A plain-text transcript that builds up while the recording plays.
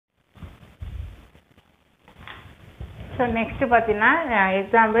So next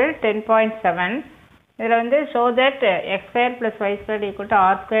example 10.7. Show that x squared plus y squared equal to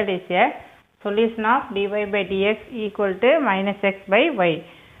r squared is a solution of dy by dx equal to minus x by y.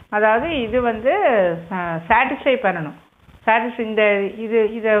 அதாவது இது satisfy பண்ணணும். இந்த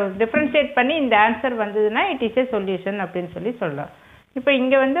இதை differentiate பண்ணி இந்த answer வந்ததுன்னா it is a solution அப்படின்னு சொல்லலாம். இப்போ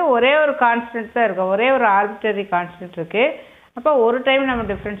இங்கே ஒரே ஒரு கான்ஸ்டன்ட் தான் இருக்கும், ஒரே ஒரு ஆர்பிட்டரி கான்ஸ்டன்ட் இருக்குது. அப்போ ஒரு டைம் நம்ம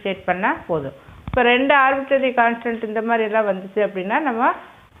டிஃபரன்ஷியேட் பண்ணால் போதும். இப்போ ரெண்டு ஆர்பிட்டரி கான்ஸ்டன்ட் இந்த மாதிரி எல்லாம் வந்துச்சு அப்படின்னா நம்ம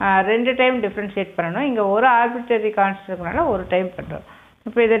ரெண்டு டைம் டிஃபரன்ஷியேட் பண்ணணும். இங்கே ஒரு ஆர்பிட்டரி கான்ஸ்டன்ட்னால ஒரு டைம் பண்ணுறோம்.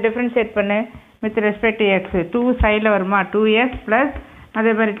 இப்போ இதை டிஃபரன்ஷியேட் பண்ணு வித் ரெஸ்பெக்ட் டு எக்ஸ். 2 சைடில் வருமா, 2x ப்ளஸ்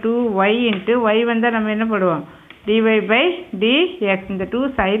அதே மாதிரி 2y இன்ட்டு y வந்தால் நம்ம என்ன பண்ணுவோம், dy by dx. இந்த 2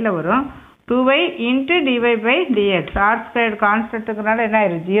 சைடில் வரும், 2y into dy by dx. R squared கான்ஸ்டன்ட்டுக்குனால என்ன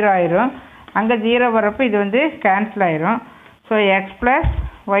ஆயிரும், 0 ஆயிரும். அங்கே 0 வரப்போ இது கேன்சல் ஆயிரும். So X plus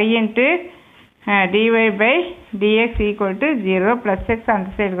Y into dy by dx equal to 0 plus X அந்த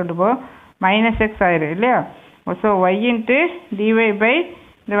சைடு கொண்டு போ மைனஸ் எக்ஸ் ஆயிரும் இல்லையா. So Y into dy by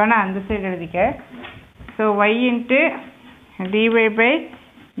இது வேணால் அந்த சைடு எழுதிக்க. So Y into dy by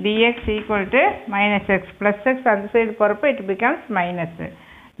dx equal to minus x plus x அந்த சைடு போகிறப்போ it becomes minus.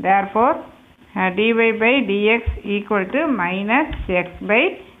 Therefore dy by dx equal to minus x by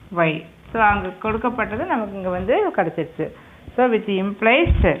y. So அங்கே கொடுக்கப்பட்டது நமக்கு இங்கே கிடச்சிருச்சு. So which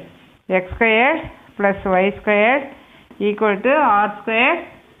implies x squared plus y squared equal to r squared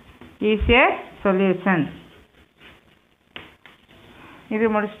is a solution. இது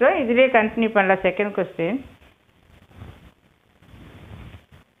முடிச்சிட்டோம். இதிலே கண்டினியூ பண்ணலாம். Second question.